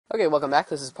Okay, welcome back.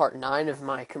 This is part 9 of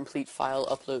my complete file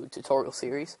upload tutorial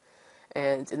series.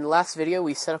 And in the last video,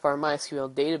 we set up our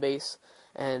MySQL database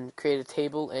and created a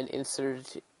table and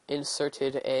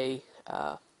inserted a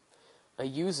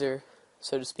user,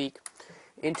 so to speak,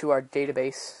 into our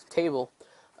database table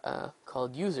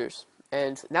called users.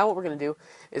 And now what we're going to do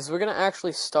is we're going to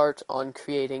actually start on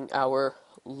creating our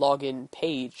login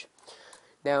page.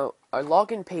 Now, our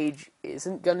login page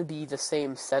isn't going to be the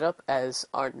same setup as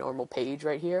our normal page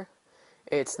right here.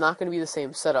 It's not going to be the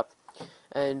same setup.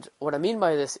 And what I mean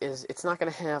by this is it's not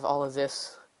going to have all of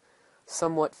this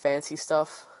somewhat fancy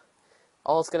stuff.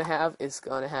 All it's going to have is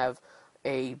going to have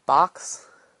a box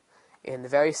in the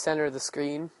very center of the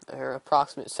screen, or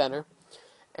approximate center,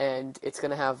 and it's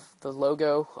going to have the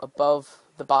logo above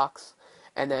the box,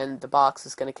 and then the box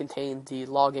is going to contain the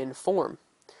login form.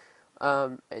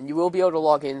 And you will be able to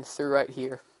log in through right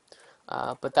here,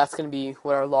 but that's going to be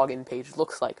what our login page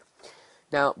looks like.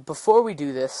 Now, before we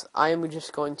do this, I am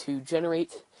just going to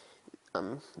generate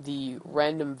the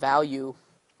random value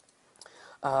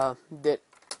that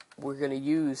we're going to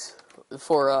use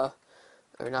for,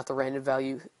 or not the random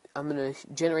value, I'm going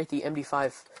to generate the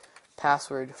MD5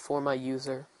 password for my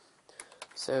user.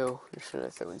 So, I'm just going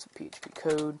to throw in some PHP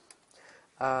code.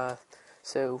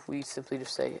 So, we simply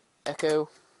just say echo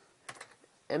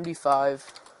MD5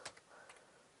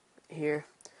 here,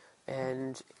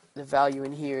 and the value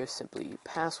in here is simply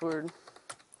password.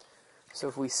 So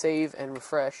if we save and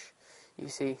refresh, you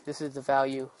see this is the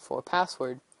value for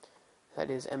password, that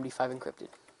is MD5 encrypted.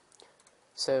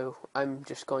 So I'm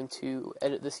just going to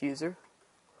edit this user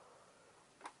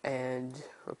and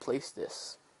replace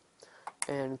this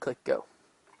and click go.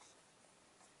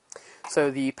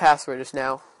 So the password is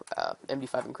now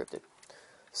MD5 encrypted.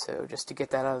 So just to get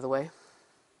that out of the way,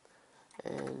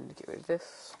 and get rid of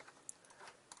this.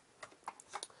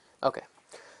 Okay,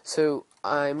 so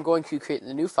I'm going to create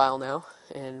the new file now,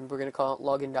 and we're going to call it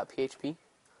login.php.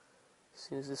 As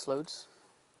soon as this loads,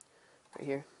 right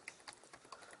here,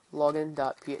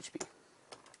 login.php.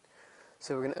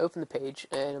 So we're going to open the page,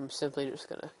 and I'm simply just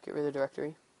going to get rid of the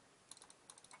directory.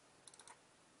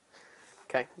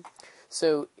 Okay,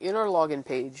 so in our login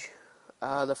page,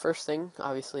 the first thing,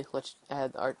 obviously, let's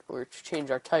change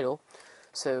our title.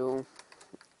 So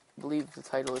I believe the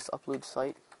title is upload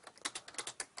site.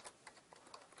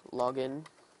 Login.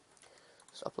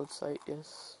 So upload site,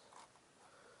 yes.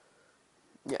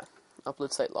 Yeah,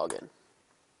 upload site login.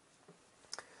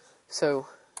 So,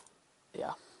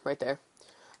 yeah, right there.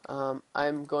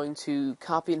 I'm going to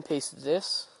copy and paste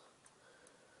this.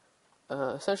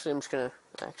 Essentially, I'm just going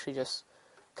to actually just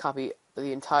copy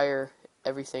the entire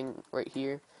everything right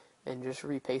here and just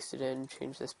repaste it in,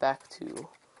 change this back to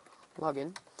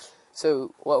login.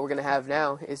 So what we're going to have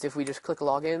now is if we just click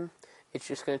login, it's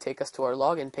just going to take us to our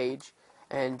login page,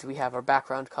 and we have our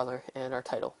background color and our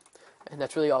title. And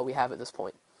that's really all we have at this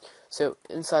point. So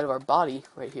inside of our body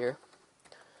right here,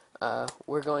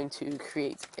 we're going to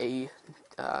create a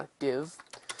div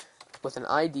with an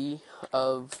ID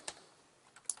of,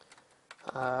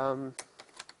 call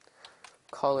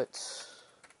it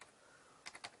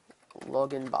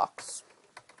login box.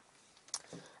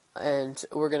 And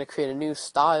we're going to create a new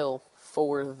style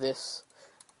for this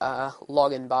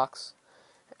login box.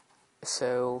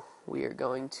 So we are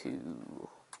going to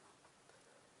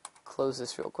close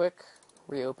this real quick,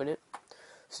 reopen it.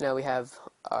 So now we have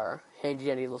our handy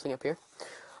dandy little thing up here.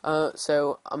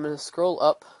 So I'm going to scroll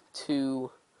up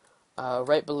to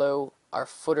right below our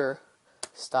footer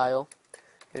style.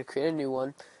 I'm going to create a new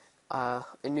one, a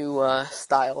new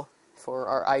style for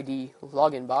our ID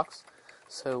login box.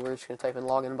 So we're just going to type in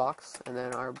login box and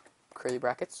then our curly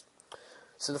brackets.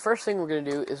 So the first thing we're going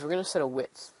to do is we're going to set a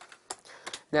width.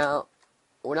 Now,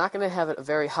 we're not going to have it a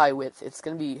very high width. It's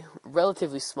going to be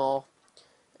relatively small,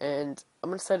 and I'm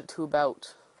going to set it to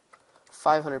about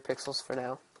 500 pixels for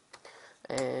now.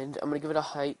 And I'm going to give it a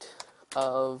height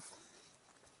of,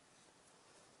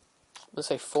 let's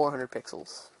say 400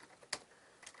 pixels.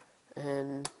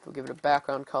 And we'll give it a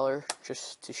background color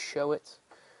just to show it.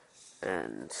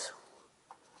 And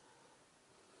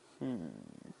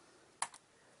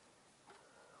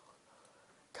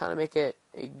kind of make it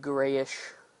a grayish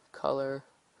color.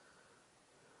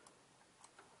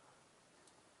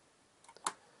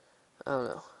 I don't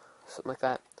know, something like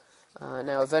that.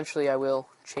 Now eventually I will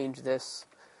change this,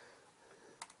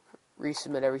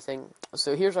 resubmit everything.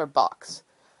 So here's our box.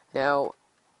 Now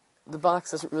the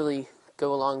box doesn't really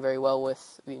go along very well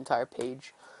with the entire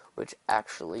page, which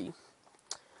actually,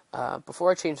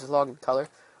 before I change the login color,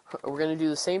 we're going to do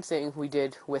the same thing we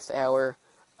did with our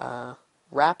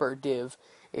wrapper div.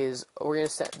 Is we're going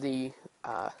to set the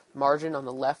margin on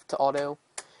the left to auto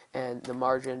and the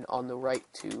margin on the right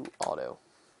to auto.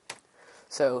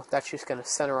 So that's just going to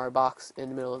center our box in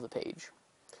the middle of the page,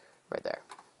 right there.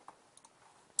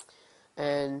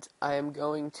 And I am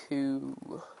going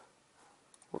to,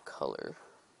 what color?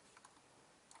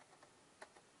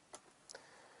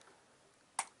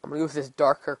 I'm going to go with this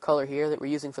darker color here that we're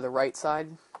using for the right side.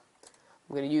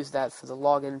 I'm going to use that for the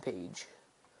login page.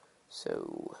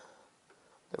 So,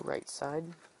 the right side.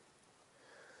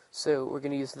 So, we're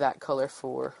going to use that color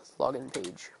for the login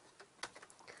page.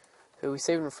 So, we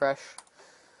save and refresh.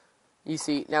 You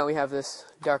see, now we have this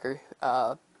darker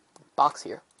box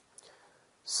here.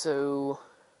 So,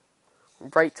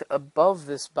 right above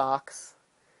this box,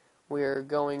 we're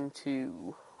going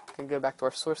to go back to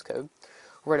our source code.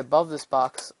 Right above this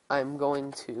box, I'm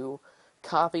going to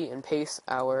copy and paste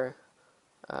our,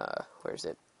 where is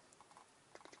it?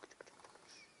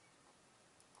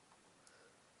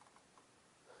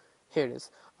 Here it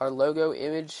is, our logo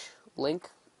image link.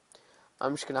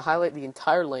 I'm just going to highlight the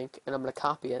entire link, and I'm going to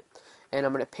copy it, and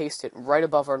I'm going to paste it right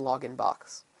above our login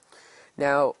box.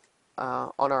 Now,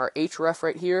 on our href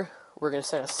right here, we're going to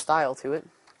set a style to it,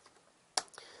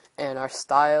 and our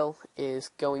style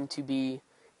is going to be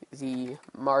the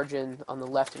margin on the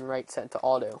left and right set to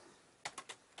auto.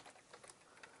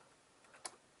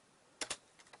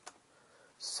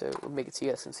 So we'll make it so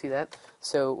you guys can see that.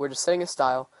 So we're just setting a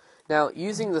style. Now,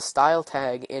 using the style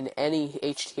tag in any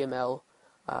HTML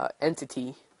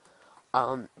entity,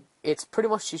 it's pretty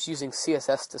much just using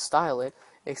CSS to style it,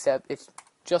 except it's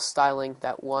just styling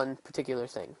that one particular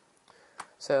thing.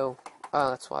 So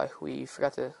that's why we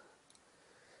forgot to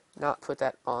not put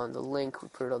that on the link. We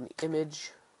put it on the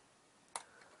image.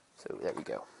 So there we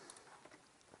go.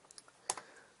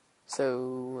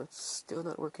 So it's still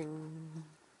not working.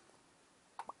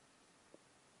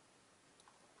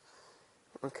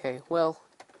 Okay, well,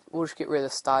 we'll just get rid of the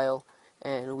style,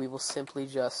 and we will simply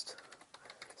just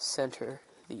center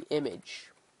the image.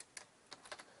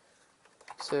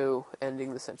 So,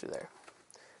 ending the center there.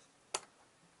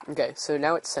 Okay, so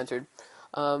now it's centered.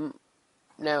 Now,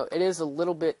 it is a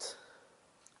little bit,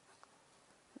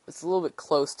 it's a little bit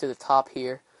close to the top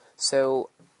here, so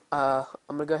I'm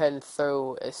going to go ahead and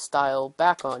throw a style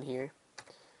back on here.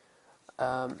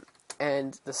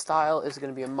 And the style is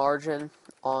going to be a margin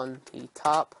on the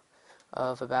top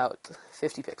of about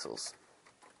 50 pixels.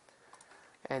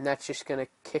 And that's just going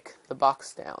to kick the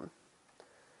box down.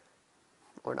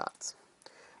 Or not.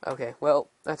 Okay, well,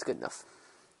 that's good enough.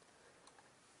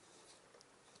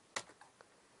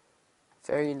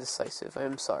 Very indecisive, I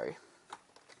am sorry.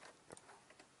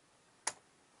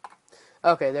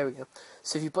 Okay, there we go.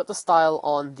 So if you put the style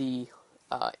on the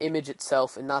image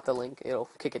itself and not the link, it'll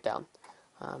kick it down.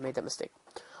 Made that mistake.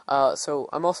 So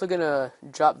I'm also going to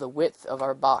drop the width of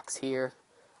our box here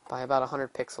by about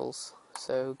 100 pixels.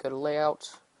 So go to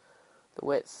layout, the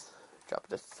width, drop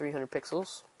it to 300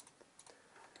 pixels.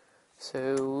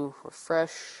 So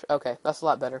refresh. Okay, that's a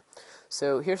lot better.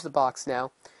 So here's the box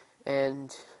now,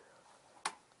 and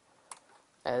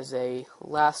as a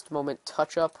last moment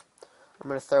touch up, I'm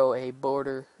going to throw a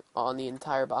border on the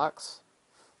entire box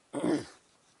on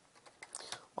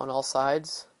all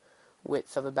sides,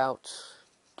 width of about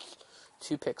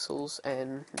 2 pixels,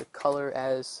 and the color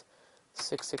as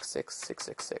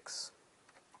 666666.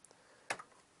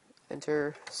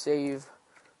 Enter, save,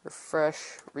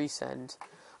 refresh, resend.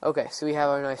 Okay, so we have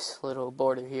our nice little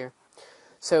border here.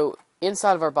 So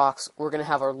inside of our box, we're going to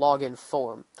have our login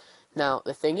form. Now,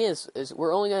 the thing is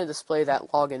we're only going to display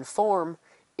that login form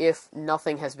if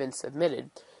nothing has been submitted.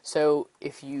 So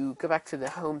if you go back to the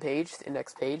home page, the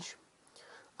index page,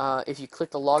 if you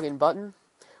click the login button,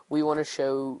 we want to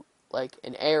show like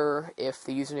an error if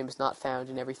the username is not found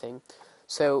and everything.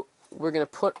 So we're going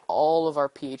to put all of our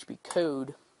PHP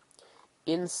code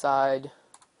inside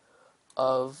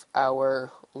of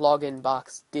our login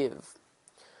box div.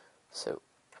 So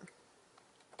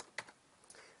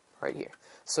right here.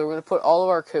 So we're going to put all of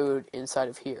our code inside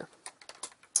of here.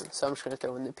 So I'm just going to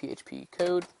throw in the PHP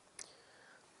code,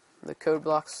 the code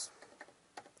blocks,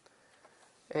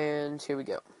 and here we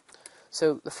go.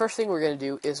 So the first thing we're going to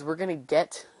do is we're going to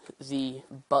get the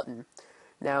button.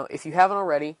 Now, if you haven't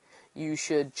already, you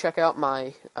should check out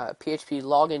my PHP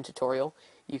login tutorial.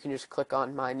 You can just click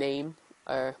on my name,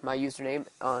 my username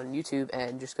on YouTube,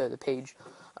 and just go to the page.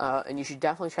 And you should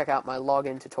definitely check out my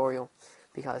login tutorial,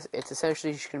 because it's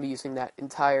essentially just going to be using that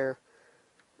entire,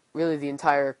 really the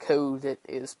entire code that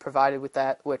is provided with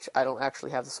that, which I don't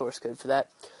actually have the source code for that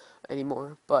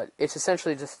anymore, but it's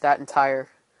essentially just that entire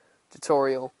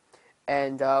tutorial,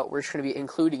 and we're just going to be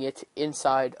including it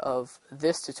inside of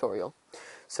this tutorial.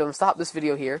 So I'm going to stop this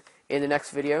video here. In the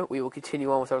next video, we will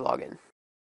continue on with our login.